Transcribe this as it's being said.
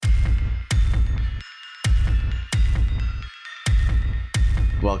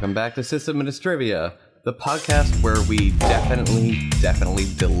Welcome back to System Trivia, the podcast where we definitely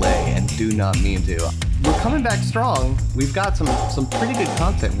delay and do not mean to. We're coming back strong. We've got some pretty good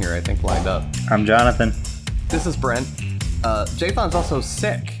content here, I think, lined up. I'm Jonathan. This is Brent. Jathan's also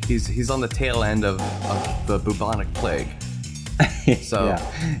sick. He's on the tail end of the bubonic plague. So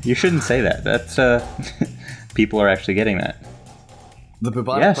yeah. You shouldn't say that. That's people are actually getting that. The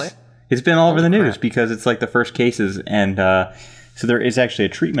bubonic plague? It's been all over the news because it's like the first cases, and so there is actually a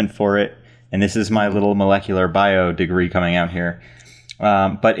treatment for it. And this is my little molecular bio degree coming out here.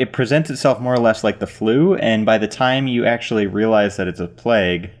 But it presents itself more or less like the flu, and by the time you actually realize that it's the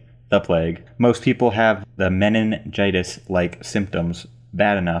plague, most people have the meningitis-like symptoms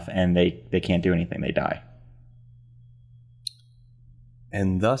bad enough, and they can't do anything. They die.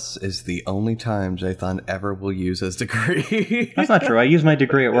 And thus is the only time Jathan ever will use his degree. That's not true. I use my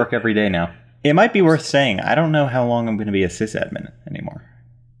degree at work every day now. It might be worth saying, I don't know how long I'm going to be a sysadmin anymore.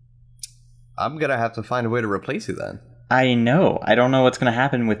 I'm going to have to find a way to replace you then. I know. I don't know what's going to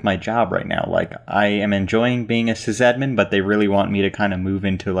happen with my job right now. Like, I am enjoying being a sysadmin, but they really want me to kind of move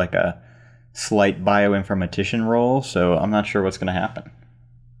into like a slight bioinformatician role, so I'm not sure what's going to happen.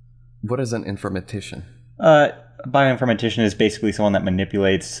 What is an informatician? Bioinformatician is basically someone that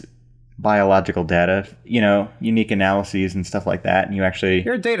manipulates biological data, unique analyses and stuff like that, and you actually...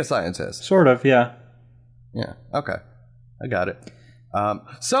 You're a data scientist. Sort of, yeah. Yeah, okay. I got it.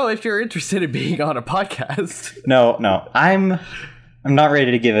 So if you're interested in being on a podcast... No, I'm not ready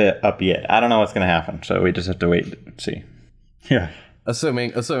to give it up yet. I don't know what's going to happen, so we just have to wait and see. Yeah.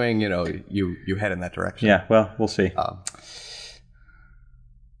 Assuming you head in that direction. Yeah, well, we'll see.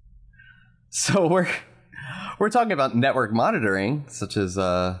 So we're talking about network monitoring, such as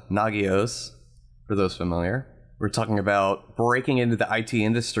Nagios, for those familiar. We're talking about breaking into the IT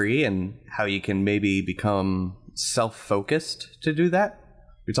industry and how you can maybe become self-focused to do that.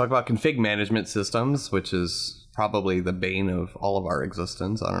 We talk about config management systems, which is probably the bane of all of our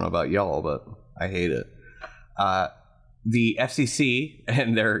existence. I don't know about y'all, but I hate it. The FCC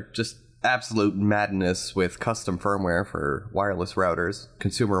and their just absolute madness with custom firmware for wireless routers,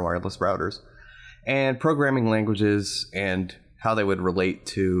 consumer wireless routers, and programming languages and how they would relate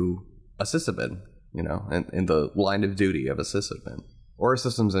to a sysadmin, in the line of duty of a sysadmin or a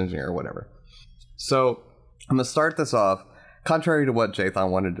systems engineer or whatever. So I'm going to start this off, contrary to what Jathan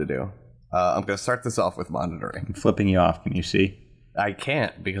wanted to do. I'm going to start this off with monitoring. I'm flipping you off. Can you see? I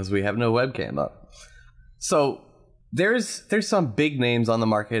can't because we have no webcam up. So there's some big names on the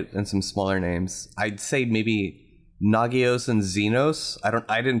market and some smaller names. I'd say maybe Nagios and Xenos.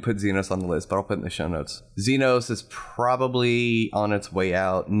 I didn't put Xenos on the list, but I'll put it in the show notes. Xenos is probably on its way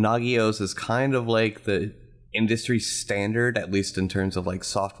out. Nagios is kind of like the industry standard, at least in terms of like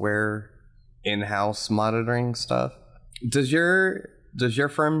software in-house monitoring stuff. Does your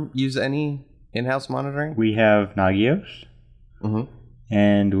firm use any in-house monitoring? We have Nagios,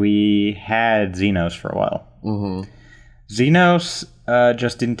 and we had Xenos for a while. Xenos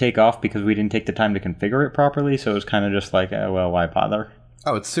just didn't take off because we didn't take the time to configure it properly, so it was kind of just like, why bother?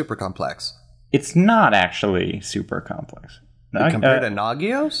 Oh, it's super complex. It's not actually super complex. Compared to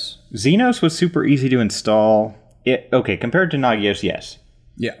Nagios? Xenos was super easy to install. Compared to Nagios, yes.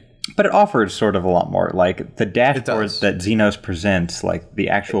 Yeah. But it offers sort of a lot more. Like, the dashboard that Xenos presents, like the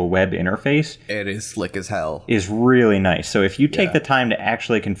actual web interface... It is slick as hell. ...is really nice. So if you take the time to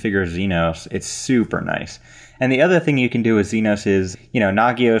actually configure Xenos, it's super nice. And the other thing you can do with Xenos is,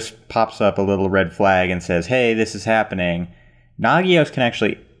 Nagios pops up a little red flag and says, hey, this is happening. Xenos can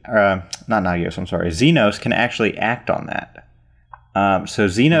actually act on that. So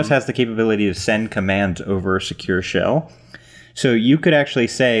Xenos has the capability to send commands over a secure shell. So you could actually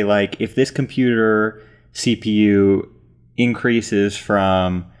say, like, if this computer CPU increases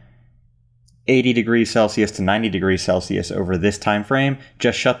from 80 degrees Celsius to 90 degrees Celsius over this time frame,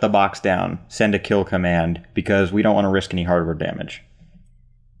 just shut the box down, send a kill command, because we don't want to risk any hardware damage.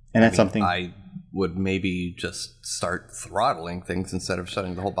 And that's something... I would maybe just start throttling things instead of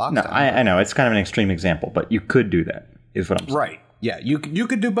shutting the whole box down. I know, it's kind of an extreme example, but you could do that, is what I'm saying. Right. Yeah, you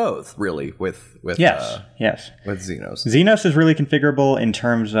could do both, really, with yes. With Xenos. Xenos is really configurable in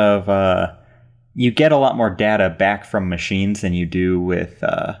terms of you get a lot more data back from machines than you do with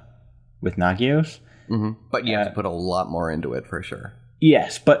Nagios. But you have to put a lot more into it, for sure.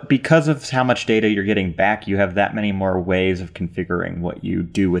 Yes, but because of how much data you're getting back, you have that many more ways of configuring what you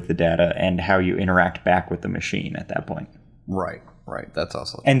do with the data and how you interact back with the machine at that point. Right. That's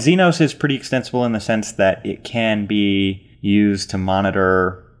awesome. And Xenos is pretty extensible in the sense that it can be used to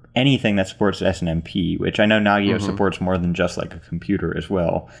monitor anything that supports SNMP, which I know Nagios supports more than just like a computer as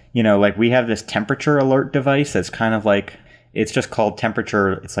well. Like we have this temperature alert device that's kind of like It's just called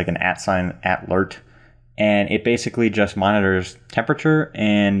temperature. It's like an @alert. And it basically just monitors temperature,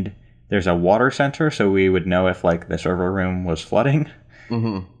 and there's a water sensor, so we would know if like the server room was flooding.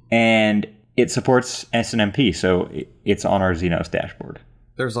 Mm-hmm. And it supports SNMP, so it's on our Xenos dashboard.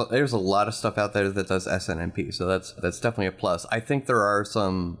 There's a lot of stuff out there that does SNMP, so that's definitely a plus. I think there are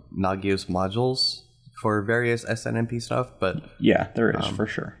some Nagios modules for various SNMP stuff, but yeah, there is for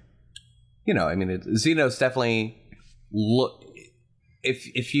sure. You know, I mean, Xenos definitely look.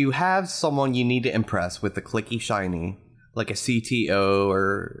 If you have someone you need to impress with the clicky shiny, like a CTO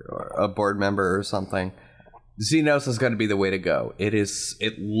or a board member or something, Xenos is going to be the way to go.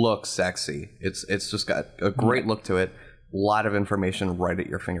 It looks sexy. It's just got a great look to it. A lot of information right at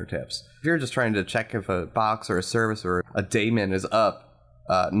your fingertips. If you're just trying to check if a box or a service or a daemon is up,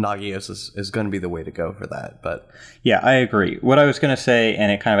 Nagios is going to be the way to go for that. But yeah, I agree. What I was going to say,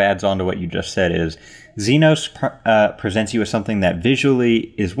 and it kind of adds on to what you just said, is Xenos presents you with something that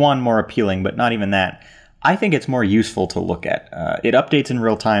visually is, one, more appealing, but not even that. I think it's more useful to look at. It updates in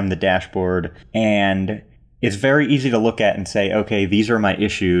real time, the dashboard, and it's very easy to look at and say, okay, these are my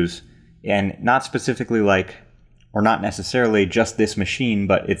issues, and not specifically like, or not necessarily just this machine,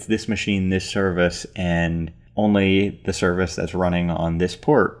 but it's this machine, this service, and only the service that's running on this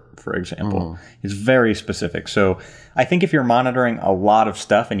port, for example. It's very specific. So I think if you're monitoring a lot of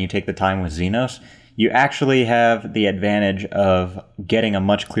stuff and you take the time with Xenos, you actually have the advantage of getting a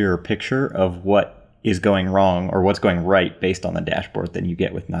much clearer picture of what is going wrong or what's going right based on the dashboard than you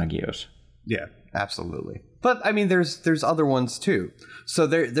get with Nagios. Yeah, absolutely. But I mean, there's other ones too. So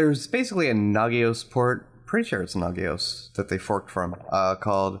there's basically a Nagios port. Pretty sure it's Nagios that they forked from.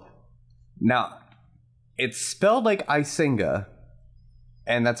 Called now. It's spelled like Isinga,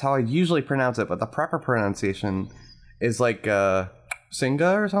 and that's how I usually pronounce it. But the proper pronunciation is like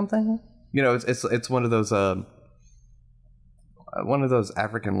Singa or something. You know, it's one of those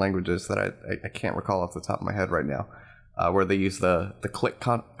African languages that I can't recall off the top of my head right now, where they use the click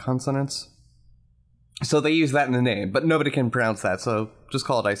consonants. So they use that in the name, but nobody can pronounce that. So just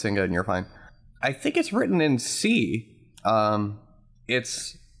call it Isinga, and you're fine. I think it's written in C. I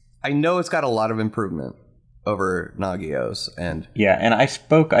know it's got a lot of improvement over Nagios, and yeah, and I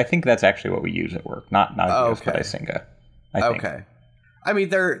think that's actually what we use at work, not Nagios, but Isinga. I think. Okay. I mean,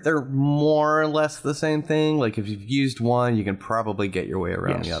 they're more or less the same thing. Like, if you've used one, you can probably get your way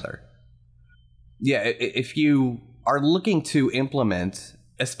around the other. Yeah, if you are looking to implement,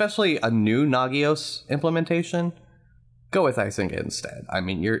 especially a new Nagios implementation, go with Isinga instead. I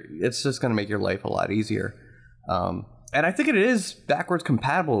mean, it's just going to make your life a lot easier. And I think it is backwards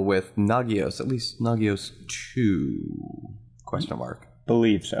compatible with Nagios, at least Nagios 2, ?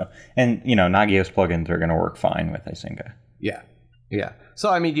 Believe so. And, you know, Nagios plugins are going to work fine with Isinga. Yeah. Yeah. So,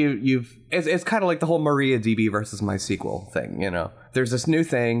 I mean, it's kind of like the whole MariaDB versus MySQL thing, you know. There's this new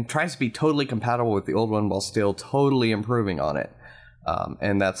thing, tries to be totally compatible with the old one while still totally improving on it.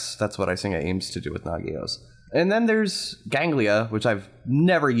 And that's what Isinga aims to do with Nagios. And then there's Ganglia, which I've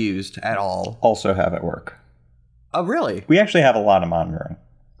never used at all. Also have at work. Oh, really? We actually have a lot of monitoring.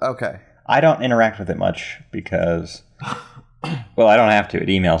 Okay. I don't interact with it much because, well, I don't have to. It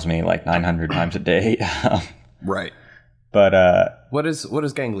emails me like 900 times a day. Right. But what is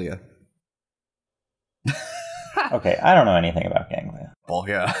Ganglia? Okay, I don't know anything about Ganglia. Well,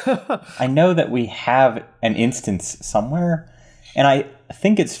 yeah. I know that we have an instance somewhere, and I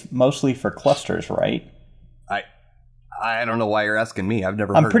think it's mostly for clusters, right? I don't know why you're asking me. I've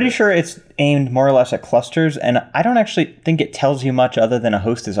never I'm heard pretty of it. sure it's aimed more or less at clusters, and I don't actually think it tells you much other than a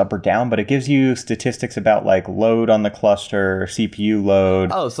host is up or down, but it gives you statistics about like load on the cluster, CPU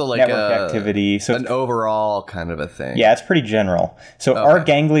load, so like network activity. So an overall kind of a thing. Yeah, it's pretty general. So our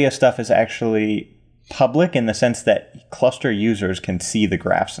Ganglia stuff is actually public in the sense that cluster users can see the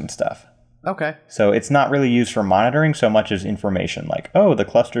graphs and stuff. Okay. So it's not really used for monitoring so much as information, like, oh, the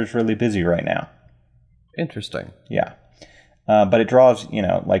cluster's really busy right now. Interesting. Yeah. But it draws, you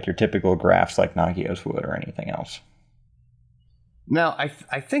know, like your typical graphs like Nagios would or anything else. Now,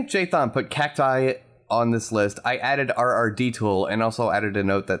 I think Jathan put Cacti on this list. I added RRD tool and also added a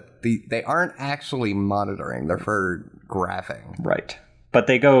note that they aren't actually monitoring. They're for graphing. Right. But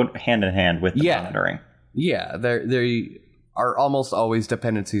they go hand in hand with the monitoring. Yeah, they are almost always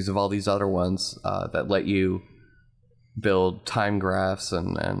dependencies of all these other ones that let you build time graphs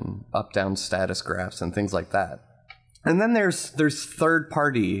and up-down status graphs and things like that. And then there's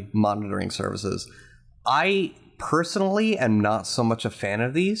third-party monitoring services. I personally am not so much a fan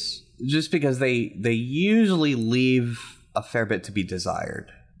of these, just because they usually leave a fair bit to be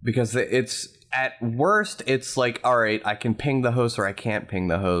desired. Because it's, at worst, it's like, all right, I can ping the host or I can't ping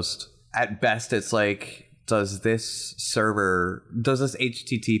the host. At best, it's like, does this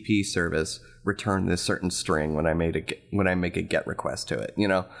HTTP service return this certain string when I make a GET request to it? You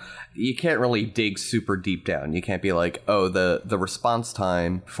know, you can't really dig super deep down. You can't be like, oh, the response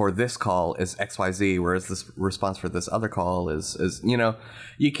time for this call is XYZ, whereas this response for this other call is you know,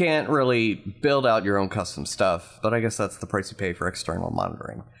 you can't really build out your own custom stuff. But I guess that's the price you pay for external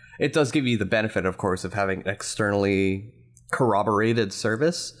monitoring. It does give you the benefit, of course, of having externally corroborated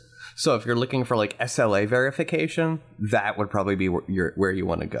service. So if you're looking for like SLA verification, that would probably be where you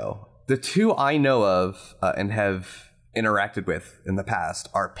want to go. The two I know of and have interacted with in the past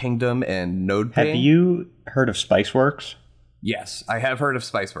are Pingdom and NodePing. Have you heard of Spiceworks? Yes, I have heard of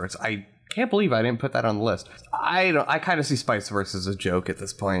Spiceworks. I can't believe I didn't put that on the list. I kind of see Spiceworks as a joke at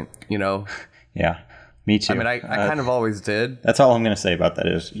this point, you know? Yeah, me too. I mean, I kind of always did. That's all I'm going to say about that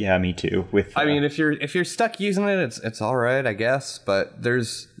is, yeah, me too. I mean, if you're stuck using it, it's all right, I guess. But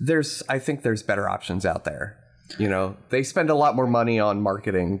I think there's better options out there. You know, they spend a lot more money on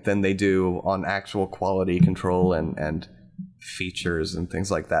marketing than they do on actual quality control and features and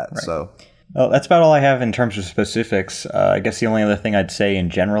things like that. Right. So, well, that's about all I have in terms of specifics. I guess the only other thing I'd say in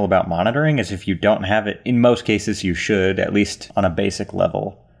general about monitoring is if you don't have it, in most cases you should, at least on a basic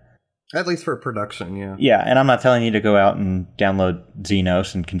level. At least for production, yeah. Yeah, and I'm not telling you to go out and download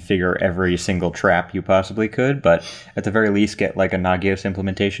Xenos and configure every single trap you possibly could, but at the very least get like a Nagios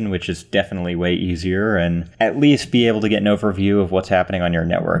implementation, which is definitely way easier, and at least be able to get an overview of what's happening on your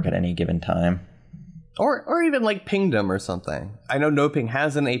network at any given time. Or even like Pingdom or something. I know NodePing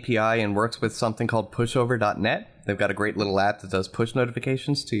has an API and works with something called pushover.net. They've got a great little app that does push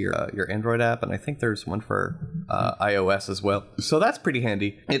notifications to your Android app, and I think there's one for iOS as well. So that's pretty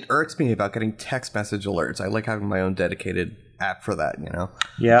handy. It irks me about getting text message alerts. I like having my own dedicated app for that, you know?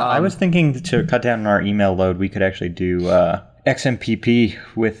 Yeah, I was thinking to cut down on our email load, we could actually do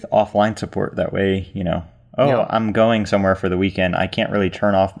XMPP with offline support. That way, you know, I'm going somewhere for the weekend. I can't really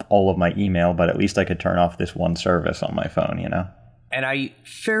turn off all of my email, but at least I could turn off this one service on my phone, you know? And I'm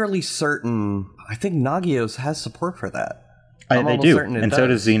fairly certain, I think Nagios has support for that. They do, and so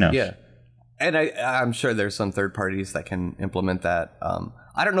does Xenos. Yeah, and I'm sure there's some third parties that can implement that.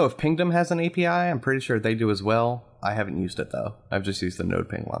 I don't know if Pingdom has an API. I'm pretty sure they do as well. I haven't used it, though. I've just used the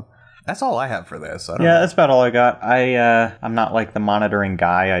NodePing one. That's all I have for this. That's about all I got. I'm not like the monitoring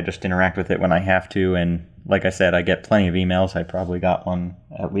guy. I just interact with it when I have to, and like I said, I get plenty of emails. I probably got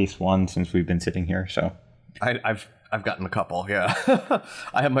at least one since we've been sitting here, so... I've gotten a couple, yeah.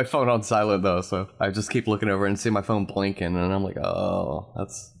 I have my phone on silent, though, so I just keep looking over and see my phone blinking, and I'm like, oh,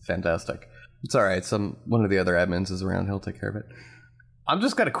 that's fantastic. It's all right. One of the other admins is around. He'll take care of it. I'm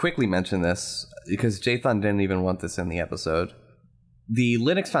just going to quickly mention this, because Jathan didn't even want this in the episode. The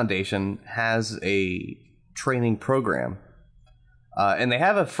Linux Foundation has a training program, and they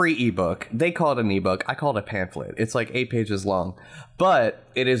have a free ebook. They call it an ebook. I call it a pamphlet. It's like 8 pages long, but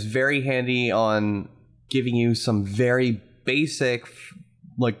it is very handy on giving you some very basic,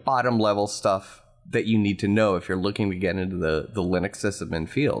 like bottom level stuff that you need to know if you're looking to get into the Linux sysadmin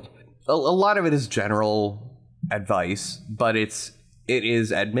field. A lot of it is general advice, but it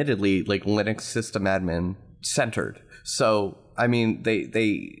is admittedly like Linux system admin centered. So, I mean,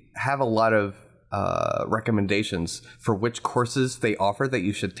 they have a lot of recommendations for which courses they offer that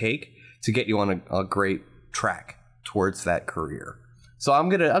you should take to get you on a great track towards that career. So I'm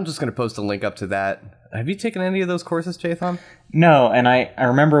just gonna post a link up to that. Have you taken any of those courses, Jathan? No, and I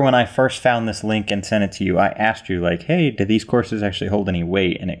remember when I first found this link and sent it to you, I asked you, like, hey, do these courses actually hold any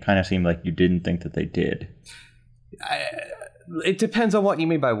weight? And it kind of seemed like you didn't think that they did. It depends on what you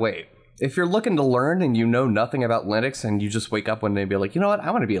mean by weight. If you're looking to learn and you know nothing about Linux and you just wake up one day and be like, you know what,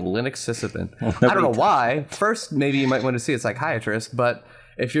 I want to be a Linux sysadmin. Well, I don't know why. First, maybe you might want to see a psychiatrist, but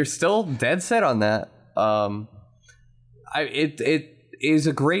if you're still dead set on that, it is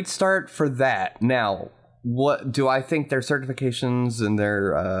a great start for that. Now, what do I think their certifications and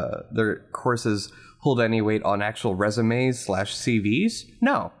their courses hold any weight on actual resumes / CVs?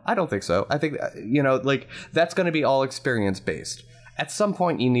 No, I don't think so. I think, like that's going to be all experience based. At some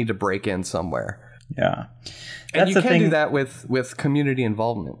point, you need to break in somewhere. Yeah. And you can do that with community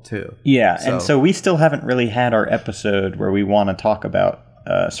involvement, too. Yeah, and so we still haven't really had our episode where we want to talk about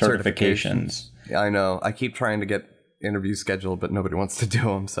certifications. Yeah, I know. I keep trying to get interviews scheduled, but nobody wants to do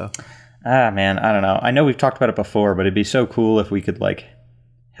them, so... man, I don't know. I know we've talked about it before, but it'd be so cool if we could, like,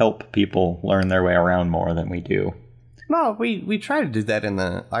 help people learn their way around more than we do. No, we try to do that in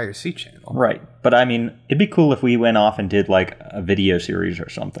the IRC channel. Right. But, I mean, it'd be cool if we went off and did, like, a video series or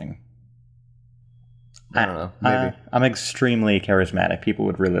something. I don't know. Maybe. I'm extremely charismatic. People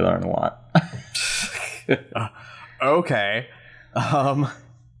would really learn a lot. Okay.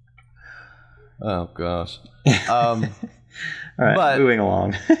 Oh gosh. All right, but moving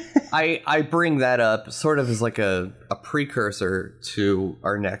along. I bring that up sort of as like a precursor to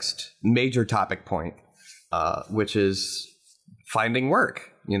our next major topic point, which is finding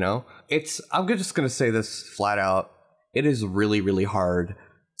work. You know, I'm just going to say this flat out. It is really, really hard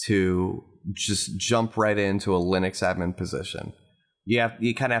to just jump right into a Linux admin position.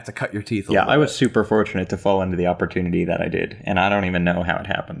 You kind of have to cut your teeth a little bit. I was super fortunate to fall into the opportunity that I did, and I don't even know how it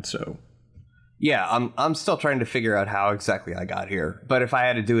happened. So, yeah, I'm still trying to figure out how exactly I got here. But if I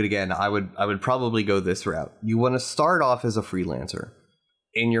had to do it again, I would probably go this route. You want to start off as a freelancer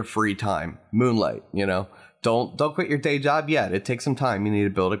in your free time, moonlight. You know, don't quit your day job yet. It takes some time. You need to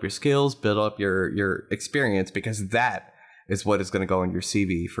build up your skills, build up your experience, because that is what is going to go on your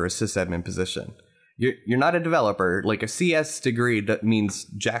CV for a sysadmin position. You're not a developer. Like, a CS degree that means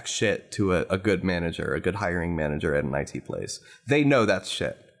jack shit to a good manager, a good hiring manager at an IT place. They know that's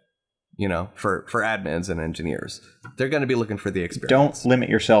shit, you know, for admins and engineers. They're going to be looking for the experience. Don't limit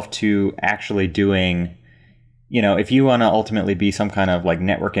yourself to actually doing, you know, if you want to ultimately be some kind of like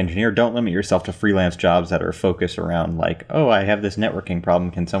network engineer, don't limit yourself to freelance jobs that are focused around like, oh, I have this networking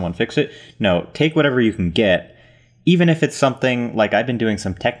problem. Can someone fix it? No, take whatever you can get. Even if it's something like I've been doing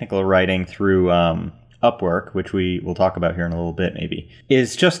some technical writing through Upwork, which we will talk about here in a little bit maybe,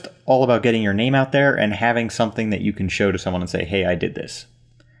 is just all about getting your name out there and having something that you can show to someone and say, hey, I did this.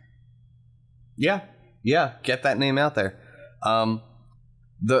 Yeah, get that name out there.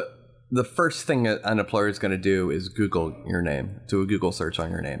 The first thing an employer is going to do is Google your name, do a Google search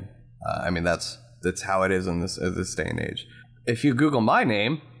on your name. I mean, that's how it is in this day and age. If you Google my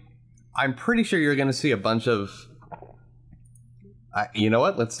name, I'm pretty sure you're going to see a bunch of... you know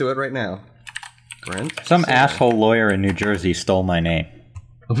what? Let's do it right now. Brent? Some asshole lawyer in New Jersey stole my name.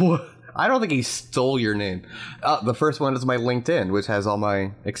 I don't think he stole your name. The first one is my LinkedIn, which has all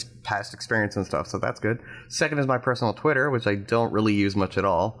my past experience and stuff, so that's good. Second is my personal Twitter, which I don't really use much at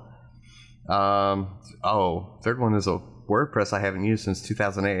all. Third one is a WordPress I haven't used since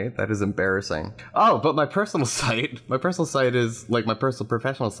 2008. That is embarrassing. Oh, but my personal site is, like, my personal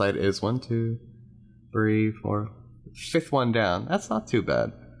professional site is 1, 2, 3, 4, fifth one down. That's not too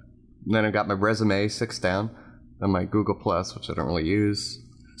bad. And then I've got my resume 6 down, and my Google Plus, which I don't really use.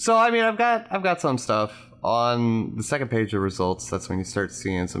 So I mean, I've got some stuff on the second page of results. That's when you start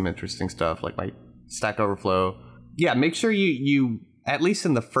seeing some interesting stuff, like my Stack Overflow. Yeah, make sure you at least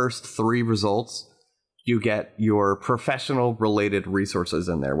in the first 3 results, you get your professional related resources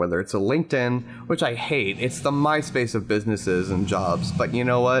in there, whether it's a LinkedIn, which I hate. It's the MySpace of businesses and jobs, but you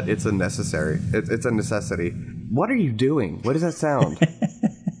know what? It's a necessary. It's a necessity. What are you doing? What does that sound?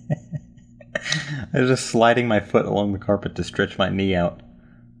 I was just sliding my foot along the carpet to stretch my knee out.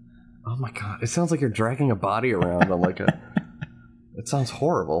 Oh my god! It sounds like you're dragging a body around on like a... It sounds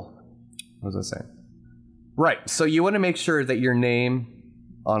horrible. What was I saying? Right. So you want to make sure that your name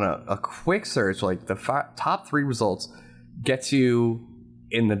on a quick search, like the top 3 results, gets you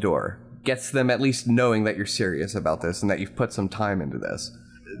in the door. Gets them at least knowing that you're serious about this and that you've put some time into this.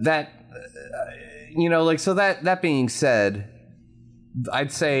 That, so that being said,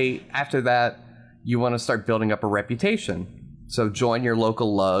 I'd say after that, you want to start building up a reputation. So join your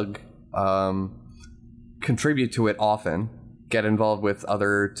local lug, contribute to it often, get involved with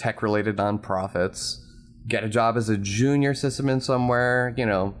other tech-related nonprofits, get a job as a junior sysadmin somewhere. You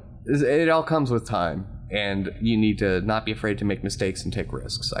know, it all comes with time, and you need to not be afraid to make mistakes and take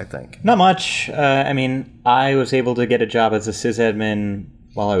risks, I think. Not much. I mean, I was able to get a job as a sysadmin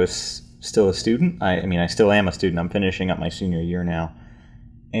while I was still a student. I still am a student. I'm finishing up my senior year now.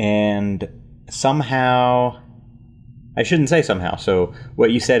 And somehow, I shouldn't say somehow, so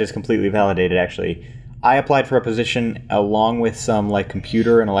what you said is completely validated, actually. I applied for a position along with some like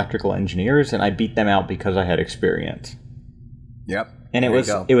computer and electrical engineers, and I beat them out because I had experience. Yep. And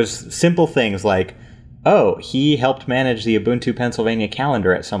it was simple things like, oh, he helped manage the Ubuntu Pennsylvania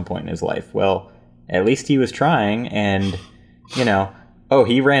calendar at some point in his life. Well, at least he was trying, and,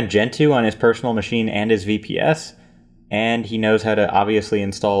 he ran Gentoo on his personal machine and his VPS, and he knows how to obviously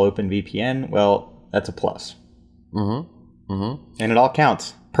install OpenVPN. Well, that's a plus. Mm-hmm. Mm-hmm. And it all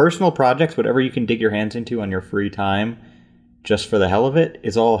counts. Personal projects, whatever you can dig your hands into on your free time, just for the hell of it,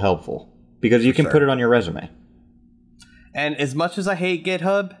 is all helpful. Because you can put it on your resume. And as much as I hate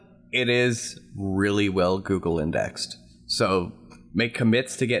GitHub, it is really well Google indexed. So make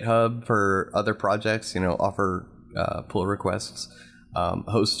commits to GitHub for other projects, offer pull requests,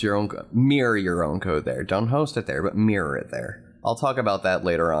 host your own, mirror your own code there. Don't host it there, but mirror it there. I'll talk about that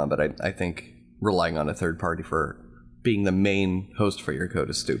later on, but I think relying on a third party for being the main host for your code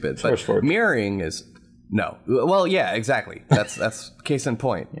is stupid. But mirroring is No. Well, yeah, exactly. That's case in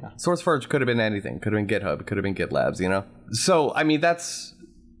point. Yeah. SourceForge could have been anything. Could have been GitHub. Could have been GitLabs. You know. So I mean, that's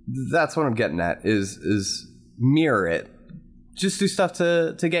what I'm getting at is mirror it. Just do stuff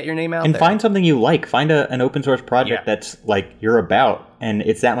to get your name out and there. Find something you like. Find an open source project that's like you're about, and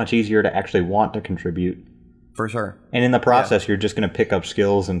it's that much easier to actually want to contribute. For sure. And in the process, you're just going to pick up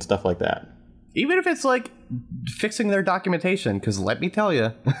skills and stuff like that. Even if it's like fixing their documentation, because let me tell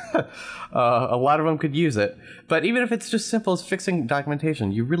you, a lot of them could use it. But even if it's just simple as fixing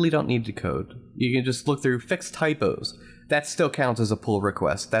documentation, you really don't need to code. You can just look through, fix typos. That still counts as a pull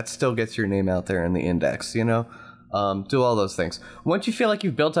request. That still gets your name out there in the index, you know? Do all those things. Once you feel like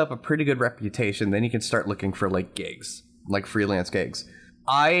you've built up a pretty good reputation, then you can start looking for like gigs, like freelance gigs.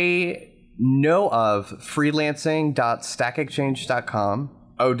 I know of freelancing.stackexchange.com,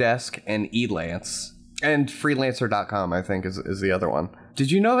 Odesk, and Elance, and freelancer.com, I think, is the other one. Did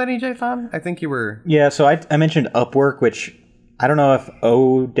you know of any, Jathan? I think you were... Yeah, so I mentioned Upwork, which I don't know if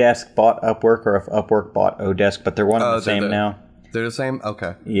Odesk bought Upwork or if Upwork bought Odesk, but they're one and the same now. They're the same?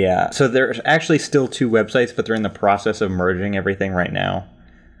 Okay. Yeah, so there's actually still two websites, but they're in the process of merging everything right now.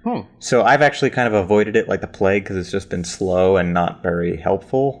 So I've actually kind of avoided it like the plague because it's just been slow and not very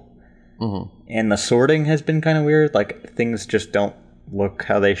helpful. Mm-hmm. And the sorting has been kind of weird. Like, things just don't look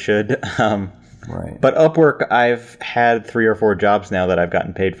how they should. Right. But Upwork, I've had 3 or 4 jobs now that I've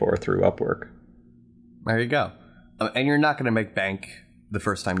gotten paid for through Upwork. There you go. And you're not going to make bank the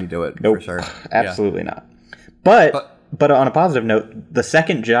first time you do it, nope, for sure. Absolutely not. But on a positive note, the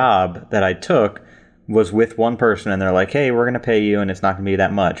second job that I took was with one person, and they're like, hey, we're going to pay you, and it's not going to be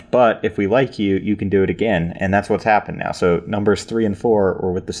that much. But if we like you, you can do it again. And that's what's happened now. So numbers 3 and 4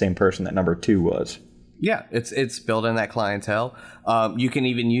 were with the same person that number 2 was. Yeah, it's building that clientele. You can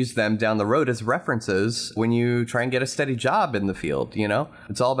even use them down the road as references when you try and get a steady job in the field, you know?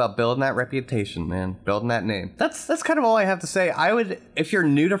 It's all about building that reputation, man. Building that name. That's kind of all I have to say. If you're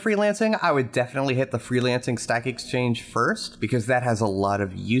new to freelancing, I would definitely hit the Freelancing Stack Exchange first, because that has a lot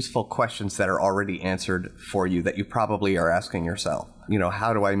of useful questions that are already answered for you that you probably are asking yourself. You know,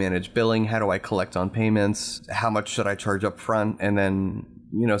 how do I manage billing? How do I collect on payments? How much should I charge up front and then,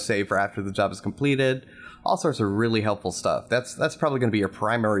 you know, save for after the job is completed? All sorts of really helpful stuff. That's probably going to be your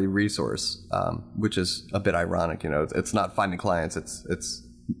primary resource, which is a bit ironic. You know, it's not finding clients; it's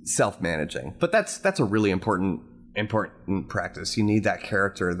self-managing. But that's a really important practice. You need that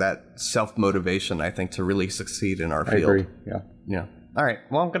character, that self-motivation, I think, to really succeed in our field. I agree. Yeah. All right.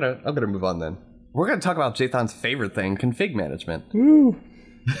 Well, I'm gonna move on then. We're gonna talk about Jathan's favorite thing, config management. Woo.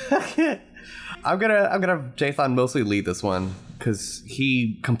 I'm gonna have Jathan mostly lead this one because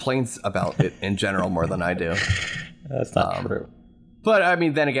he complains about it in general more than I do. That's not true. But I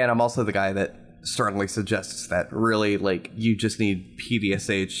mean, then again, I'm also the guy that strongly suggests that really, like, you just need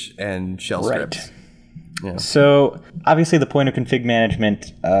PDSH and shell scripts. Yeah. So obviously the point of config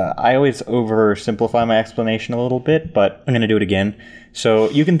management, I always oversimplify my explanation a little bit, but I'm going to do it again. So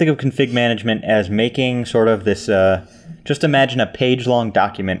you can think of config management as making sort of this, just imagine a page-long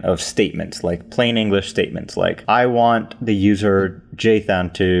document of statements, like plain English statements, like I want the user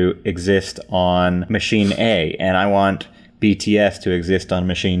Jathan to exist on machine A, and I want BTS to exist on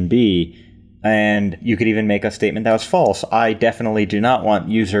machine B. And you could even make a statement that was false. I definitely do not want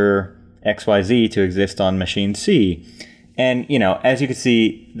user XYZ to exist on machine C. And, you know, as you can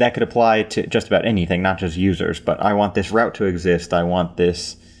see, that could apply to just about anything, not just users. But I want this route to exist. I want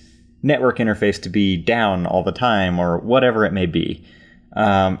this network interface to be down all the time, or whatever it may be.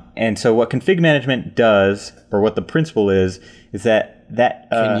 And so what config management does, or what the principle is that...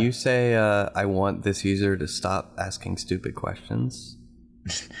 Can you say, I want this user to stop asking stupid questions?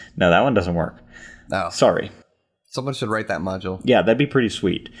 No, that one doesn't work. Oh. Sorry. Someone should write that module. Yeah, that'd be pretty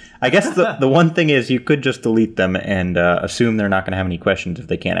sweet. I guess the one thing is you could just delete them and assume they're not going to have any questions if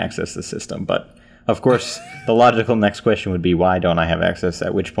they can't access the system. But, of course, the logical next question would be, why don't I have access?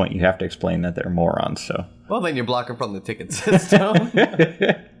 At which point you have to explain that they're morons. So. Well, then you block them from the ticket system.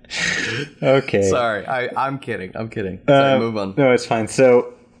 Okay. Sorry, I'm kidding. Sorry, move on. No, it's fine.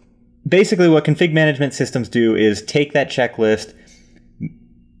 So, basically what config management systems do is take that checklist,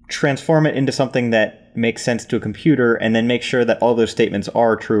 transform it into something that makes sense to a computer, and then make sure that all those statements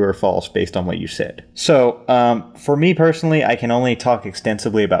are true or false based on what you said. So for me personally, I can only talk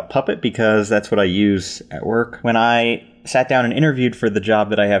extensively about Puppet because that's what I use at work. When I sat down and interviewed for the job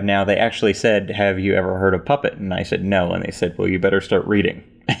that I have now, they actually said, have you ever heard of Puppet? And I said no, and they said, well, you better start reading.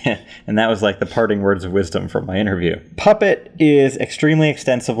 And that was like the parting words of wisdom from my interview. Puppet is extremely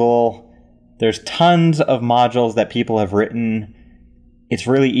extensible. There's tons of modules that people have written. It's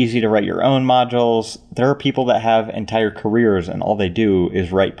really easy to write your own modules. There are people that have entire careers and all they do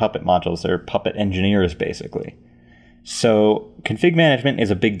is write Puppet modules. They're Puppet engineers, basically. So config management is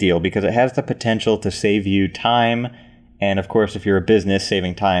a big deal because it has the potential to save you time. And of course, if you're a business,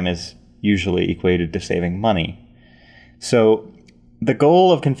 saving time is usually equated to saving money. So the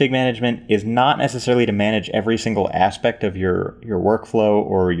goal of config management is not necessarily to manage every single aspect of your workflow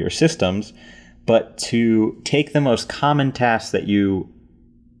or your systems, but to take the most common tasks that you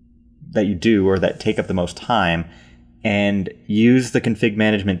do or that take up the most time and use the config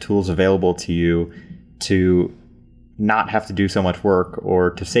management tools available to you to not have to do so much work or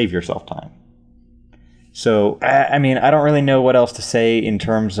to save yourself time. So, I mean, I don't really know what else to say in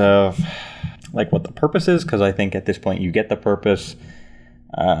terms of like what the purpose is, because I think at this point you get the purpose.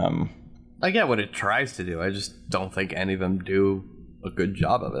 I get what it tries to do. I just don't think any of them do a good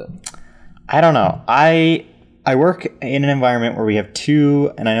job of it. I don't know. I work in an environment where we have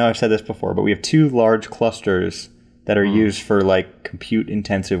two, and I know I've said this before, but we have two large clusters that are used for like compute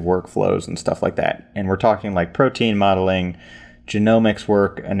intensive workflows and stuff like that. And we're talking like protein modeling, genomics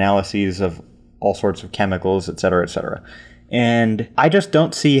work, analyses of all sorts of chemicals, et cetera, et cetera. And I just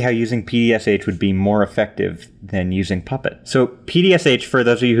don't see how using PDSH would be more effective than using Puppet. So PDSH, for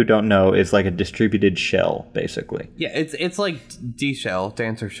those of you who don't know, is like a distributed shell, basically. Yeah, it's like D shell,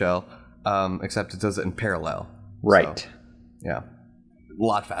 dancer shell, except it does it in parallel. Right. So, yeah. A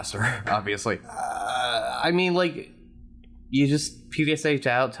lot faster, obviously. I mean, like, you just PDSH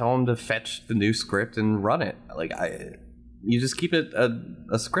out, tell them to fetch the new script and run it. Like, you just keep it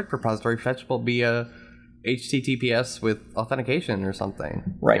a script repository fetchable via HTTPS with authentication or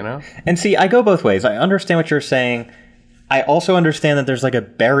something. Right. You know? And see, I go both ways. I understand what you're saying. I also understand that there's like a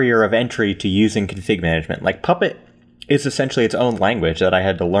barrier of entry to using config management. Like Puppet is essentially its own language that I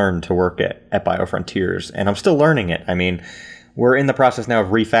had to learn to work at BioFrontiers, and I'm still learning it. I mean, we're in the process now of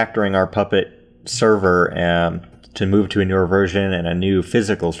refactoring our Puppet server to move to a newer version and a new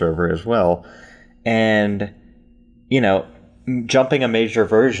physical server as well. And, you know, jumping a major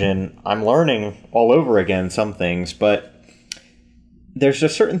version, I'm learning all over again some things, but there's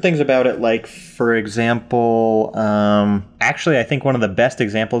just certain things about it, like, for example, actually, I think one of the best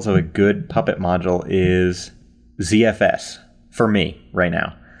examples of a good Puppet module is ZFS for me right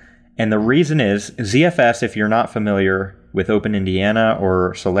now. And the reason is ZFS, if you're not familiar with OpenIndiana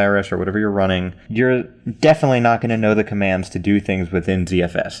or Solaris or whatever you're running, you're definitely not going to know the commands to do things within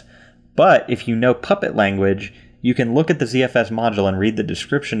ZFS. But if you know Puppet language, you can look at the ZFS module and read the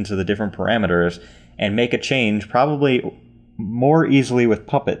descriptions of the different parameters and make a change probably more easily with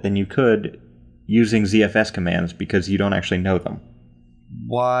Puppet than you could using ZFS commands because you don't actually know them.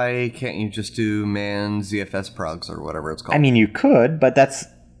 Why can't you just do man ZFS progs or whatever it's called? I mean, you could, but that's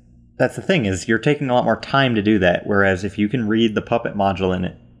the thing, is you're taking a lot more time to do that, whereas if you can read the Puppet module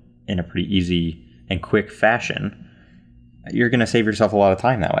in a pretty easy and quick fashion, you're going to save yourself a lot of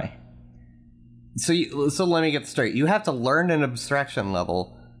time that way. So let me get straight. You have to learn an abstraction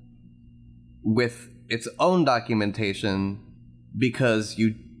level with its own documentation because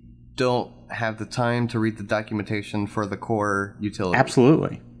you don't have the time to read the documentation for the core utility.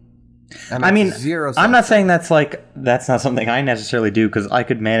 Absolutely. And I mean, zero I'm not saying that's not something I necessarily do, because I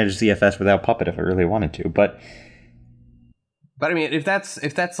could manage ZFS without Puppet if I really wanted to. But I mean, if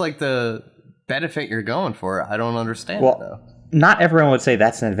that's like the benefit you're going for, I don't understand it though. Not everyone would say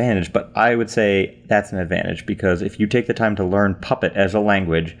that's an advantage, but I would say that's an advantage, because if you take the time to learn Puppet as a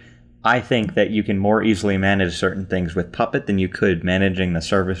language, I think that you can more easily manage certain things with Puppet than you could managing the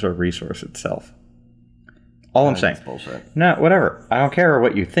service or resource itself. All I'm saying. Bullshit. No, whatever. I don't care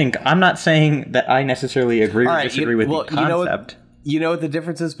what you think. I'm not saying that I necessarily agree or disagree with the concept. You know what the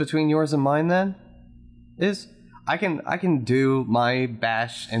difference is between yours and mine then? Is I can do my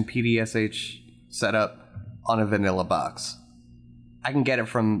bash and PDSH setup on a vanilla box. I can get it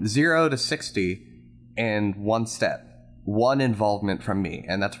from 0 to 60 in one step. One involvement from me,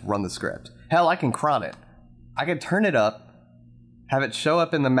 and that's run the script. Hell, I can cron it. I can turn it up, have it show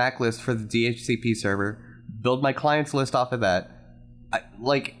up in the MAC list for the DHCP server, build my clients list off of that.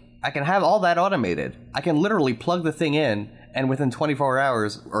 I can have all that automated. I can literally plug the thing in, and within 24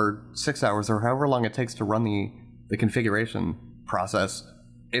 hours or 6 hours or however long it takes to run the configuration process,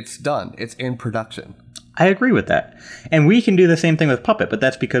 it's done. It's in production. I agree with that. And we can do the same thing with Puppet, but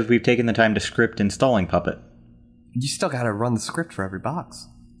that's because we've taken the time to script installing Puppet. You still got to run the script for every box.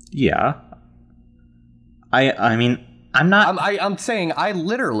 Yeah. I mean, I'm not... I'm saying I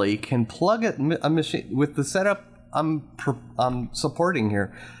literally can plug a machine with the setup I'm supporting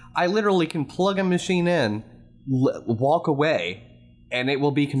here. I literally can plug a machine in, walk away, and it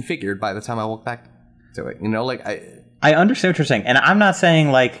will be configured by the time I walk back to it. You know, like I understand what you're saying. And I'm not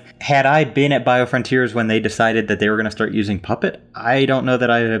saying, like, had I been at BioFrontiers when they decided that they were going to start using Puppet, I don't know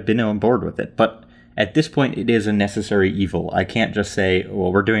that I would have been on board with it. But at this point, it is a necessary evil. I can't just say,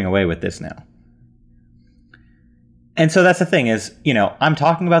 well, we're doing away with this now. And so that's the thing is, you know, I'm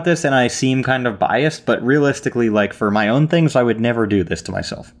talking about this and I seem kind of biased, but realistically, like, for my own things, I would never do this to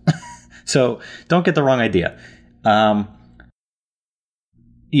myself. So don't get the wrong idea.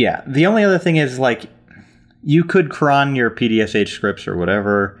 Yeah, the only other thing is, like, you could cron your PDSH scripts or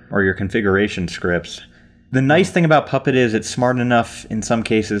whatever, or your configuration scripts. The nice thing about Puppet is it's smart enough in some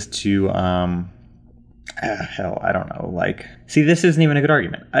cases to, hell, I don't know, like, see, this isn't even a good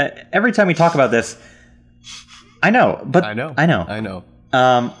argument. Every time we talk about this, I know.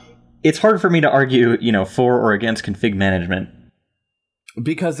 It's hard for me to argue, you know, for or against config management.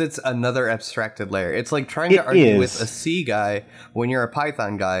 Because it's another abstracted layer. It's like trying to argue with a C guy when you're a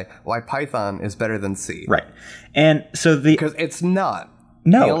Python guy why Python is better than C. Right. And so because it's not.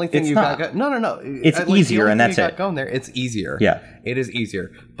 No, the only thing it's not. No. It's easier, and that's it. Going there, it's easier. Yeah, it is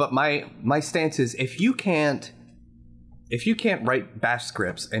easier. But my stance is if you can't write Bash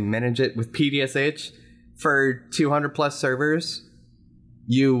scripts and manage it with PDSH for 200 plus servers,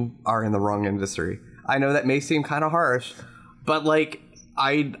 you are in the wrong industry. I know that may seem kind of harsh, but like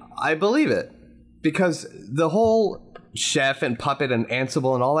I believe it because the whole Chef and Puppet and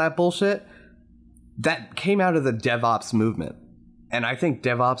Ansible and all that bullshit that came out of the DevOps movement. And I think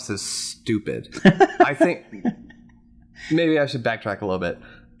DevOps is stupid. I think maybe I should backtrack a little bit.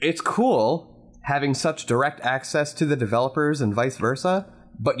 It's cool having such direct access to the developers and vice versa,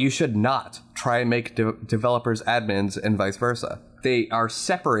 but you should not try and make developers admins and vice versa. They are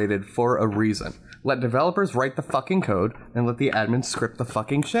separated for a reason. Let developers write the fucking code and let the admins script the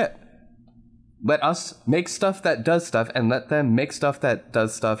fucking shit. Let us make stuff that does stuff and let them make stuff that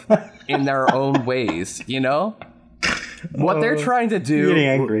does stuff in their own ways, you know? What they're trying to do... You're getting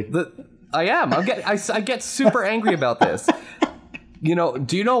angry. I am. I get super angry about this. You know,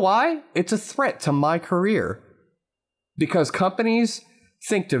 do you know why? It's a threat to my career. Because companies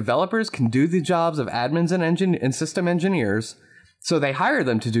think developers can do the jobs of admins and system engineers, so they hire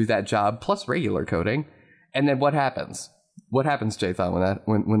them to do that job, plus regular coding. And then what happens? What happens, Jathan,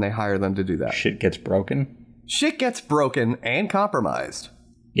 when they hire them to do that? Shit gets broken. Shit gets broken and compromised.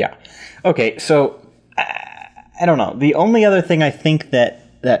 Yeah. Okay, so... I don't know. The only other thing I think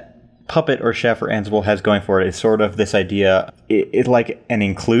that Puppet or Chef or Ansible has going for it is sort of this idea, it's like an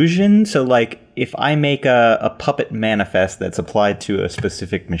inclusion. So like if I make a Puppet manifest that's applied to a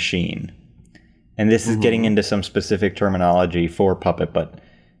specific machine, and this is getting into some specific terminology for Puppet, but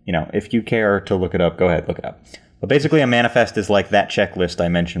you know, if you care to look it up, go ahead, look it up. But basically a manifest is like that checklist I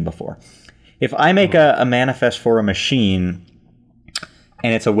mentioned before. If I make a manifest for a machine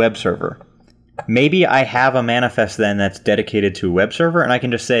and it's a web server, maybe I have a manifest then that's dedicated to a web server, and I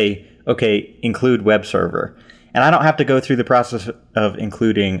can just say, okay, include web server. And I don't have to go through the process of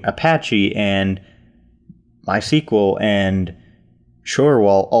including Apache and MySQL and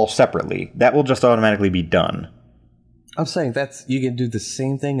SureWall all separately. That will just automatically be done. I'm saying you can do the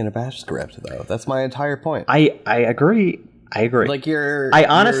same thing in a Bash script, though. That's my entire point. I agree. Like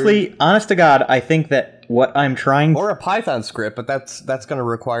honest to God, I think that what I'm trying or a Python script, but that's going to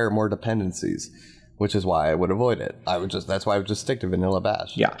require more dependencies, which is why I would avoid it. That's why I would just stick to vanilla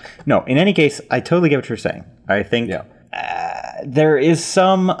Bash. Yeah. No, in any case, I totally get what you're saying. I think there is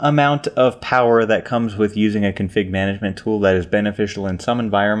some amount of power that comes with using a config management tool that is beneficial in some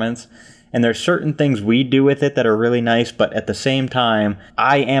environments. And there's certain things we do with it that are really nice, but at the same time,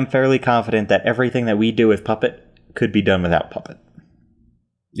 I am fairly confident that everything that we do with Puppet could be done without Puppet.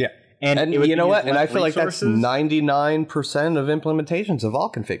 Yeah. And you know what? And I feel like that's 99% of implementations of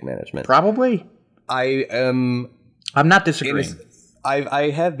all config management. Probably. I'm not disagreeing.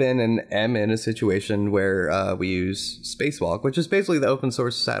 I have been and am in a situation where we use Spacewalk, which is basically the open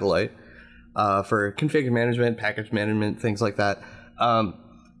source satellite for config management, package management, things like that.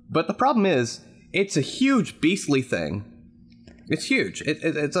 But the problem is, it's a huge, beastly thing. It's huge.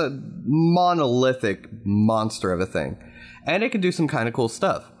 It's a monolithic monster of a thing. And it can do some kind of cool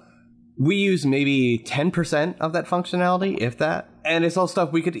stuff. We use maybe 10% of that functionality, if that. And it's all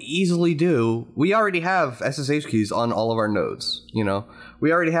stuff we could easily do. We already have SSH keys on all of our nodes, you know.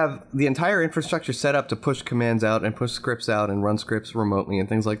 We already have the entire infrastructure set up to push commands out and push scripts out and run scripts remotely and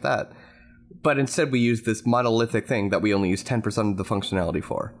things like that. But instead we use this monolithic thing that we only use 10% of the functionality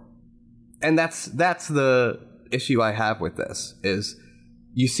for. And that's the issue I have with this, is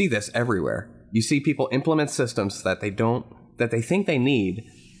you see this everywhere. You see people implement systems that they think they need,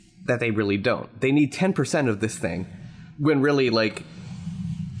 that they really don't. They need 10% of this thing, when really, like,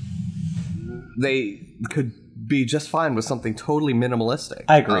 they could be just fine with something totally minimalistic.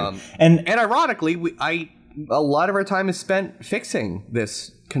 I agree. And ironically, a lot of our time is spent fixing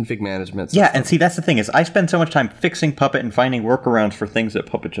this config management system. Yeah, and see, that's the thing, is I spend so much time fixing Puppet and finding workarounds for things that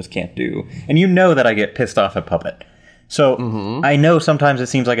Puppet just can't do. And you know that I get pissed off at Puppet. So I know sometimes it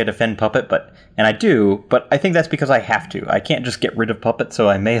seems like I defend Puppet, and I do, but I think that's because I have to. I can't just get rid of Puppet, so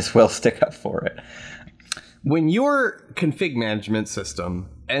I may as well stick up for it. When your config management system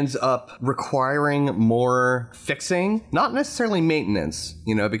ends up requiring more fixing, not necessarily maintenance,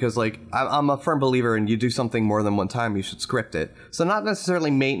 because like I'm a firm believer in you do something more than one time, you should script it. So not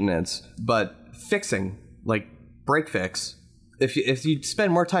necessarily maintenance, but fixing, like break fix. If you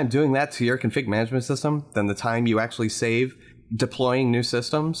spend more time doing that to your config management system than the time you actually save deploying new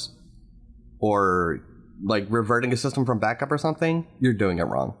systems or like reverting a system from backup or something, you're doing it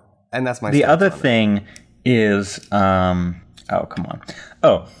wrong. And that's my The other thing is, oh, come on.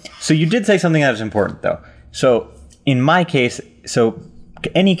 Oh, so you did say something that was important, though. So in my case,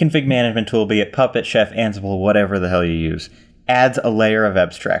 any config management tool, be it Puppet, Chef, Ansible, whatever the hell you use, adds a layer of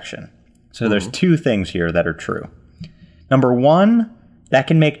abstraction. So there's two things here that are true. Number one, that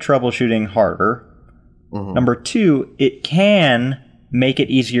can make troubleshooting harder. Number two, it can make it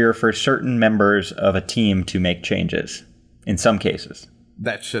easier for certain members of a team to make changes in some cases.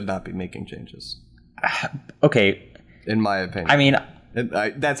 That should not be making changes. Okay. In my opinion. I mean,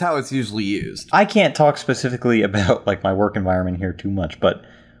 that's how it's usually used. I can't talk specifically about like my work environment here too much, but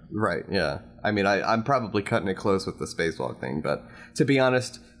right, yeah. I mean, I'm probably cutting it close with the spacewalk thing, but to be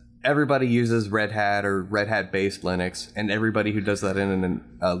honest, everybody uses Red Hat or Red Hat based Linux, and everybody who does that in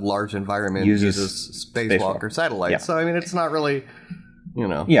a large environment uses spacewalk or satellite. Yeah. So I mean, it's not really,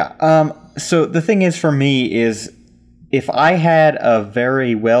 Yeah. So the thing is, for me, is if I had a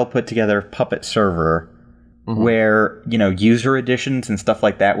very well put together Puppet server where, user additions and stuff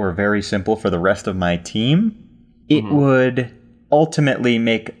like that were very simple for the rest of my team, it would ultimately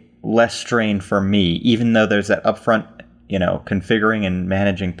make less strain for me, even though there's that upfront, configuring and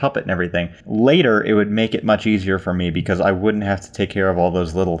managing Puppet and everything. Later, it would make it much easier for me because I wouldn't have to take care of all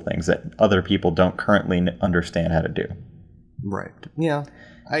those little things that other people don't currently understand how to do. Right. Yeah.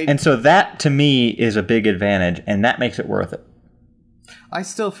 And so that, to me, is a big advantage, and that makes it worth it. I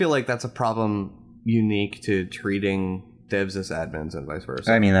still feel like that's a problem unique to treating devs as admins and vice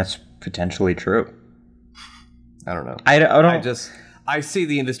versa. I mean, that's potentially true. I don't know. I don't. I see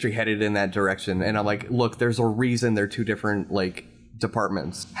the industry headed in that direction, and I'm like, look, there's a reason they're two different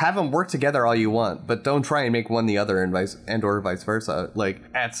departments. Have them work together all you want, but don't try and make one the other and vice versa.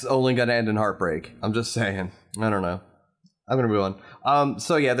 Like, that's only gonna end in heartbreak. I'm just saying. I don't know. I'm gonna move on.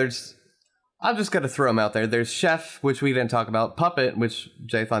 So yeah, I'm just gonna throw them out there. There's Chef, which we didn't talk about. Puppet, which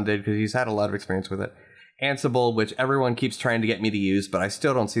Jathan did because he's had a lot of experience with it. Ansible, which everyone keeps trying to get me to use, but I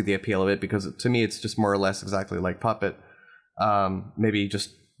still don't see the appeal of it because to me it's just more or less exactly like Puppet. Maybe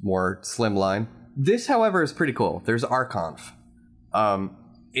just more slimline. This, however, is pretty cool. There's rconf.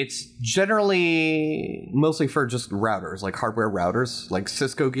 It's generally mostly for just routers, like hardware routers, like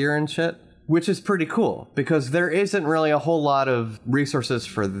Cisco gear and shit, which is pretty cool because there isn't really a whole lot of resources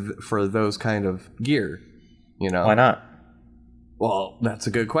for those kind of gear. Why not? Well, that's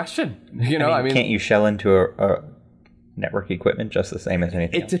a good question. I mean, can't you shell into a network equipment just the same as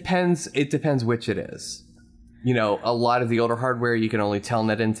anything else? It depends which it is. A lot of the older hardware you can only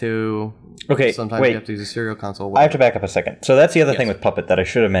telnet into. Okay, sometimes you have to use a serial console. I have to back up a second. So that's the other thing with Puppet that I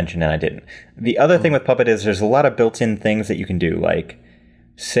should have mentioned and I didn't. The other thing with Puppet is there's a lot of built-in things that you can do. Like,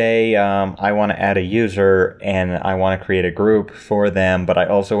 say I want to add a user and I want to create a group for them, but I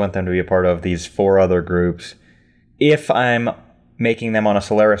also want them to be a part of these 4 other groups. If I'm making them on a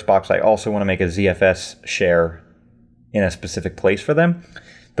Solaris box, I also want to make a ZFS share in a specific place for them.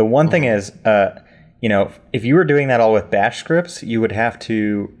 The one thing is... if you were doing that all with bash scripts, you would have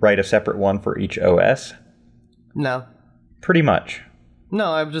to write a separate one for each OS. No. Pretty much. No,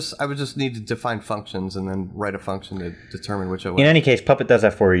 I would just need to define functions and then write a function to determine which OS. In any case, Puppet does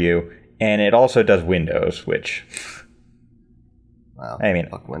that for you, and it also does Windows, which... Wow, I mean,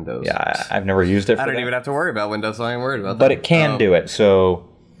 fuck Windows. Yeah, I've never used it for I don't even have to worry about Windows, so I ain't worried about that. But it can do it, so...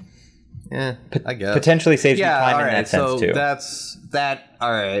 Yeah, I guess. Potentially saves you time in that sense, too. That's that.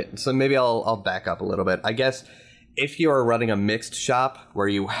 All right. So maybe I'll back up a little bit. I guess if you are running a mixed shop where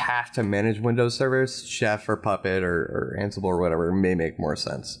you have to manage Windows servers, Chef or Puppet or Ansible or whatever may make more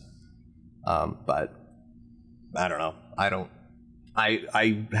sense. But I don't know.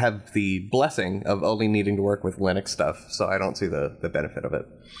 I have the blessing of only needing to work with Linux stuff, so I don't see the benefit of it.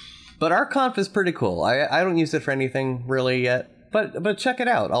 But rconf is pretty cool. I don't use it for anything really yet. But check it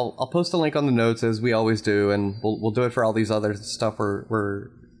out. I'll post a link on the notes as we always do, and we'll do it for all these other stuff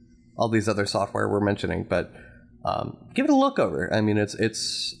all these other software we're mentioning. But give it a look over. I mean,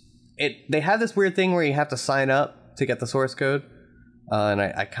 they have this weird thing where you have to sign up to get the source code, and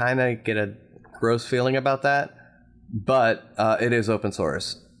I kind of get a gross feeling about that. But it is open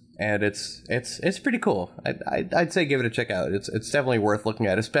source, and it's pretty cool. I'd say give it a check out. It's definitely worth looking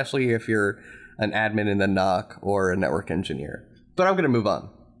at, especially if you're an admin in the NOC or a network engineer. But I'm going to move on.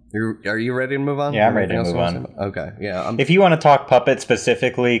 Are you ready to move on? Yeah, I'm ready to move on. Okay, yeah. If you want to talk Puppet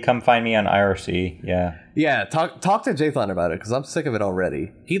specifically, come find me on IRC. Yeah. Yeah, talk to Jathan about it, because I'm sick of it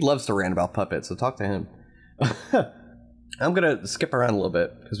already. He loves to rant about Puppet, so talk to him. I'm going to skip around a little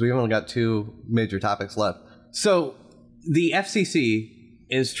bit, because we've only got 2 major topics left. So, the FCC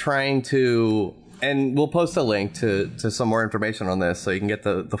is trying to, and we'll post a link to some more information on this so you can get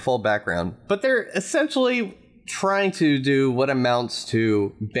the full background, but they're essentially trying to do what amounts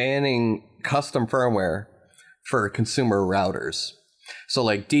to banning custom firmware for consumer routers. So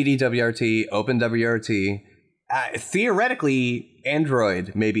like DDWRT, OpenWRT, theoretically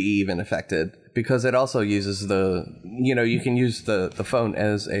Android may be even affected, because it also uses you can use the phone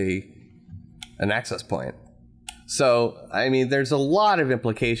as an access point. So, I mean, there's a lot of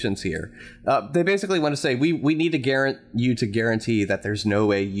implications here. They basically want to say, we need to guarantee that there's no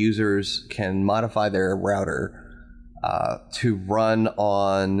way users can modify their router to run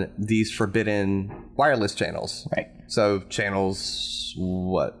on these forbidden wireless channels. Right. So, channels,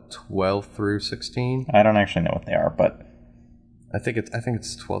 12 through 16? I don't actually know what they are, but I think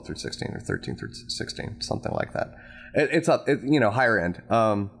it's 12 through 16 or 13 through 16, something like that. It's up, higher end.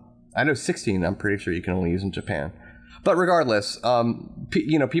 I know 16, I'm pretty sure you can only use in Japan. But regardless,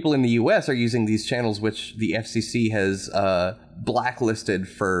 people in the U.S. are using these channels, which the FCC has blacklisted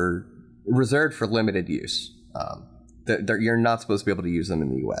reserved for limited use. You're not supposed to be able to use them in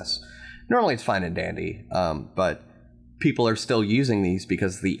the U.S. Normally it's fine and dandy, but people are still using these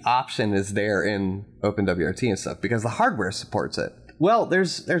because the option is there in OpenWRT and stuff, because the hardware supports it. Well,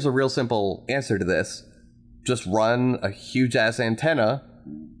 there's a real simple answer to this. Just run a huge-ass antenna,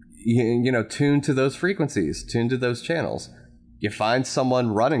 tuned to those frequencies, tuned to those channels. You find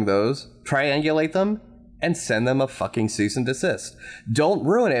someone running those, triangulate them, and send them a fucking cease and desist. Don't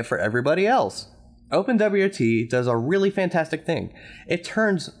ruin it for everybody else. OpenWRT does a really fantastic thing. It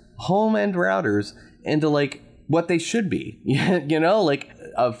turns home-end routers into, like, what they should be. Like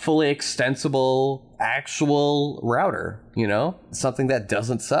a fully extensible, actual router, Something that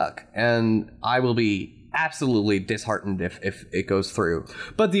doesn't suck. And I will be absolutely disheartened if it goes through.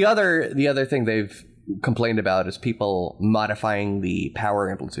 But the other thing they've complained about is people modifying the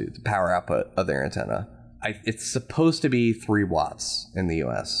power amplitude, the power output of their antenna. It's supposed to be 3 watts in the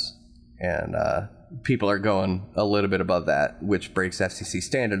US, and people are going a little bit above that, which breaks FCC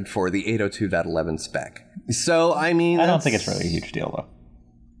standard for the 802.11 spec. So, I mean, I don't think it's really a huge deal, though.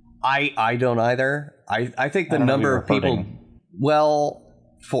 I don't either. I think the number of people,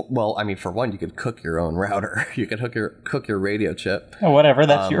 for one, you could cook your own router. You could cook your radio chip. Oh, whatever.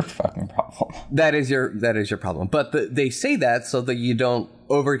 That's your fucking problem. That is your problem. But they say that so that you don't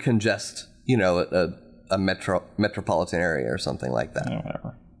over congest, a metropolitan area or something like that. Yeah,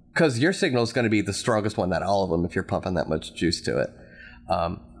 whatever. Because your signal is going to be the strongest one out of all of them if you're pumping that much juice to it.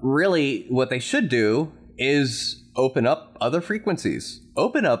 Really, what they should do is open up other frequencies.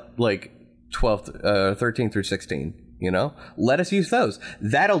 Open up like 13 through 16. Let us use those.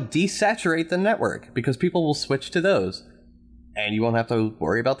 That'll desaturate the network because people will switch to those, and you won't have to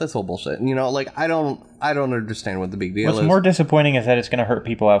worry about this whole bullshit. I don't understand what the big deal is. What's more disappointing is that it's going to hurt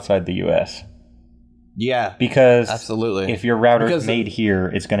people outside the U.S. Yeah, because absolutely, if your router is made here,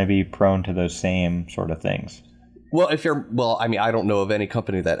 it's going to be prone to those same sort of things. Well, I don't know of any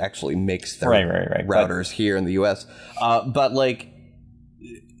company that actually makes their routers here in the U.S. But like,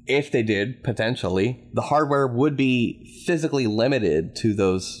 if they did, potentially, the hardware would be physically limited to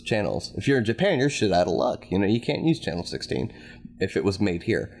those channels. If you're in Japan, you're shit out of luck. You can't use channel 16 if it was made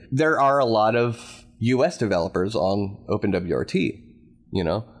here. There are a lot of U.S. developers on OpenWRT.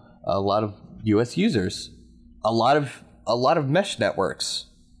 A lot of U.S. users, a lot of mesh networks.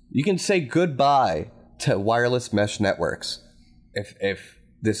 You can say goodbye to wireless mesh networks if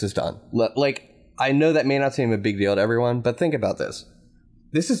this is done. Like, I know that may not seem a big deal to everyone, but think about this.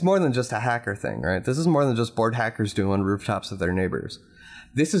 This is more than just a hacker thing, right? This is more than just bored hackers doing on rooftops of their neighbors.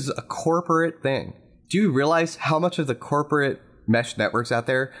 This is a corporate thing. Do you realize how much of the corporate mesh networks out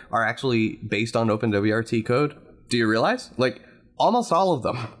there are actually based on OpenWRT code? Do you realize? Like, almost all of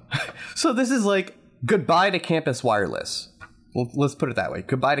them. So this is like goodbye to campus wireless. Well, let's put it that way.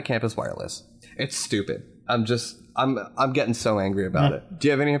 Goodbye to campus wireless. It's stupid. I'm getting so angry about it. Do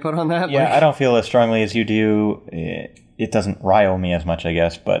you have any input on that? Yeah, I don't feel as strongly as you do. It doesn't rile me as much, I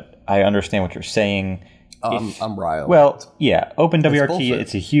guess, but I understand what you're saying. I'm riled. Well, yeah, OpenWRT, bullshit.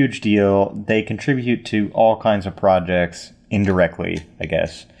 it's a huge deal. They contribute to all kinds of projects indirectly, I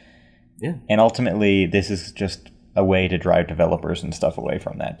guess. Yeah. And ultimately, this is just a way to drive developers and stuff away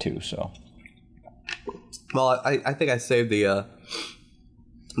from that too. So, well, I think I saved the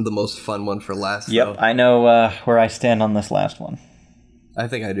most fun one for last. yep, So I know where I stand on this last one. I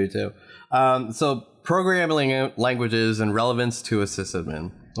think I do too. So programming languages and relevance to a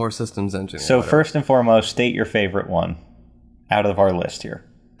sysadmin or systems engineer. So whatever. first and foremost, state your favorite one out of our list here.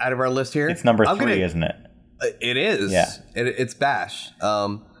 Out of our list here, It's number 3, isn't it? It is. Yeah. It's Bash.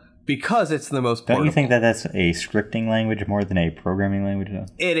 Because it's the most portable. Don't you think that that's a scripting language more than a programming language, though?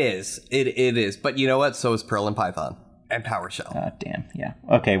 It is. It is. But you know what? So is Perl and Python and PowerShell. Ah, damn. Yeah.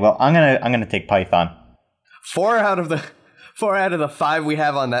 Okay. Well, I'm gonna take Python. 4 out of the 5 we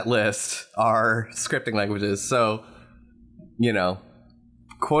have on that list are scripting languages. So,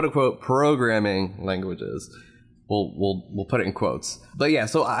 quote unquote programming languages. We'll put it in quotes. But yeah,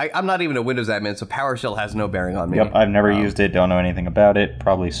 so I'm not even a Windows admin, so PowerShell has no bearing on me. Yep. I've never used it. Don't know anything about it.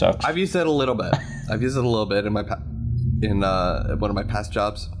 Probably sucks. I've used it a little bit. In one of my past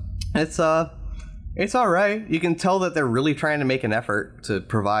jobs. It's all right. You can tell that they're really trying to make an effort to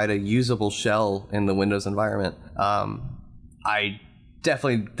provide a usable shell in the Windows environment. I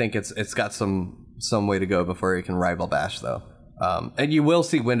definitely think it's got some way to go before it can rival Bash, though. And you will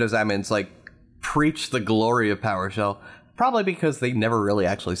see Windows admins preach the glory of PowerShell, probably because they never really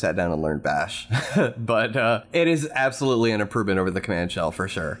actually sat down and learned Bash. But it is absolutely an improvement over the command shell for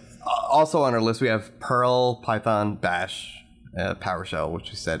sure. Also on our list we have Perl, Python, Bash, PowerShell,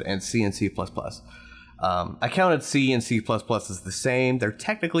 which we said, and C and C++. I counted C and C++ as the same. They're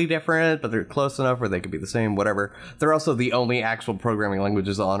technically different, but they're close enough where they could be the same, whatever. They're also the only actual programming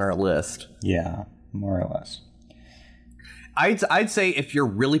languages on our list. Yeah, more or less. I'd say if you're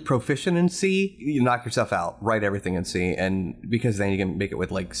really proficient in C, you knock yourself out. Write everything in C, and because then you can make it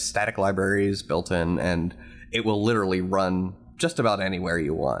with static libraries built in, and it will literally run just about anywhere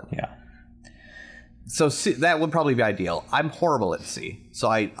you want. Yeah. So C, that would probably be ideal. I'm horrible at C, so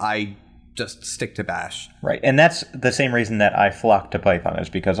I just stick to Bash. Right, and that's the same reason that I flock to Python, is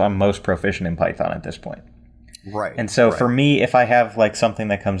because I'm most proficient in Python at this point. Right. And so for me, if I have something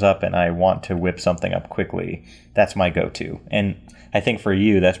that comes up and I want to whip something up quickly, that's my go-to. And I think for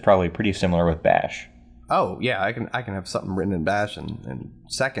you, that's probably pretty similar with Bash. Oh yeah, I can have something written in Bash in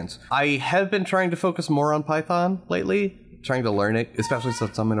seconds. I have been trying to focus more on Python lately, trying to learn it, especially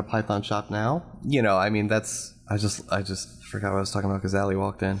since I'm in a Python shop now. I just forgot what I was talking about because Allie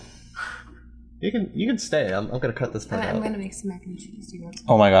walked in. You can stay. I'm gonna cut this part out. I'm gonna make some mac and cheese. Do you want some?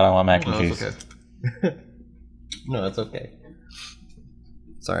 Oh my god, I want mac and No, cheese. it's okay. No, it's okay.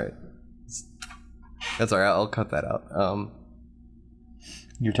 It's alright. That's alright, I'll cut that out.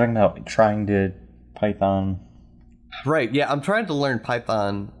 You're talking about trying to Python. Right, yeah, I'm trying to learn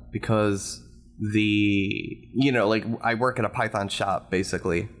Python because I work at a Python shop,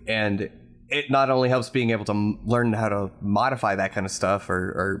 basically, and it not only helps being able to learn how to modify that kind of stuff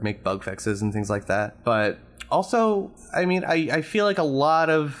or make bug fixes and things like that, but also, I feel like a lot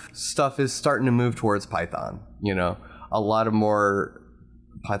of stuff is starting to move towards Python. A lot of more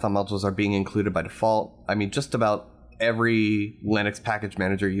Python modules are being included by default. Just about every Linux package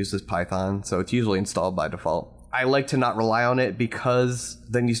manager uses Python, so it's usually installed by default. I like to not rely on it because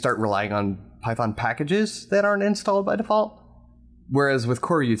then you start relying on Python packages that aren't installed by default. Whereas with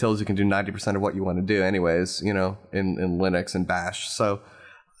core utils, you can do 90% of what you want to do anyways, in Linux and Bash. So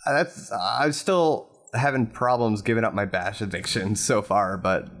I'm still having problems giving up my Bash addiction so far,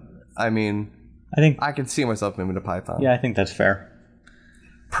 but I think I can see myself moving to Python. Yeah, I think that's fair.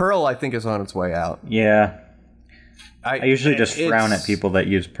 Perl, I think, is on its way out. Yeah. I usually just frown at people that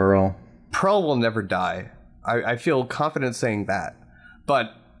use Perl. Perl will never die. I feel confident saying that.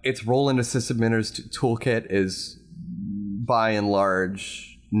 But its role in a sysadmin's toolkit is, by and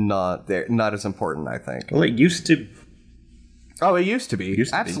large, not as important, I think. Well, it used to. Oh, it used to be.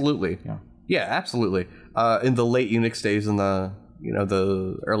 Used to absolutely. be. Yeah, absolutely. In the late Unix days and the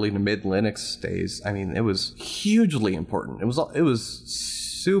early to mid Linux days, it was hugely important. It was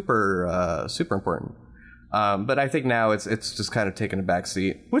super important. But I think now it's just kind of taken a back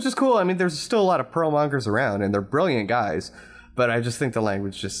seat, which is cool. There's still a lot of Perl mongers around, and they're brilliant guys. But I just think the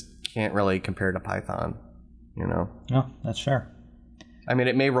language just can't really compare to Python. No, that's fair.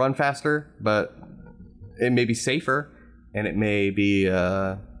 It may run faster, but it may be safer, and it may be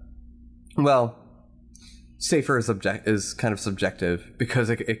safer is kind of subjective because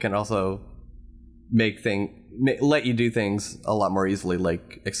it can also let you do things a lot more easily,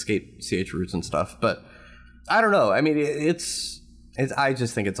 like escape ch roots and stuff. But I don't know. I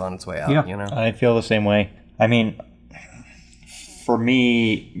just think it's on its way out. Yeah, You know. I feel the same way. I mean, for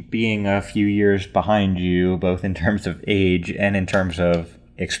me, being a few years behind you, both in terms of age and in terms of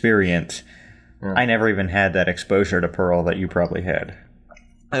experience, I never even had that exposure to Perl that you probably had.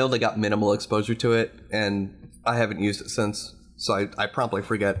 I only got minimal exposure to it, and I haven't used it since. So I promptly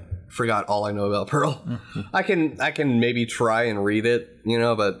forgot all I know about Perl. I can maybe try and read it, you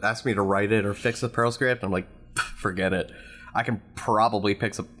know, but ask me to write it or fix a Perl script, I'm like, forget it. I can probably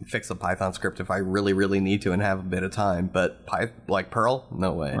fix a Python script if I really, really need to and have a bit of time, but Perl,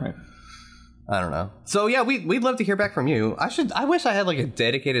 no way. Right. I don't know. So yeah, we'd love to hear back from you. I wish I had like a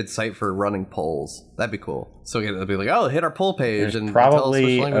dedicated site for running polls. That'd be cool. So it'd be like, oh, hit our poll page. There's and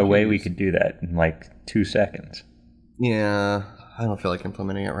probably tell us which a way you we use. could do that in like 2 seconds. Yeah, I don't feel like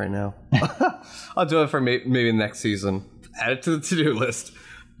implementing it right now. I'll do it for maybe next season. Add it to the to-do list.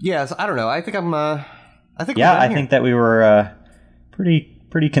 Yes, I don't know. I think Yeah, I think that we were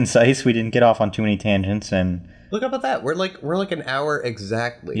pretty concise. We didn't get off on too many tangents, and look up at that. We're like an hour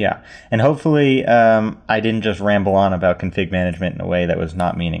exactly. yeah, and hopefully I didn't just ramble on about config management in a way that was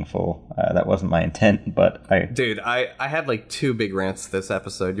not meaningful. That wasn't my intent, but Dude, I had like 2 big rants this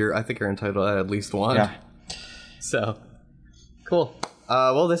episode. I think you're entitled to at least one. Yeah. So cool.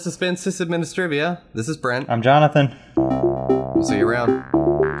 Well, this has been Sysadministrivia. This is Brent. I'm Jonathan. We'll see you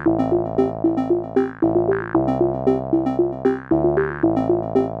around.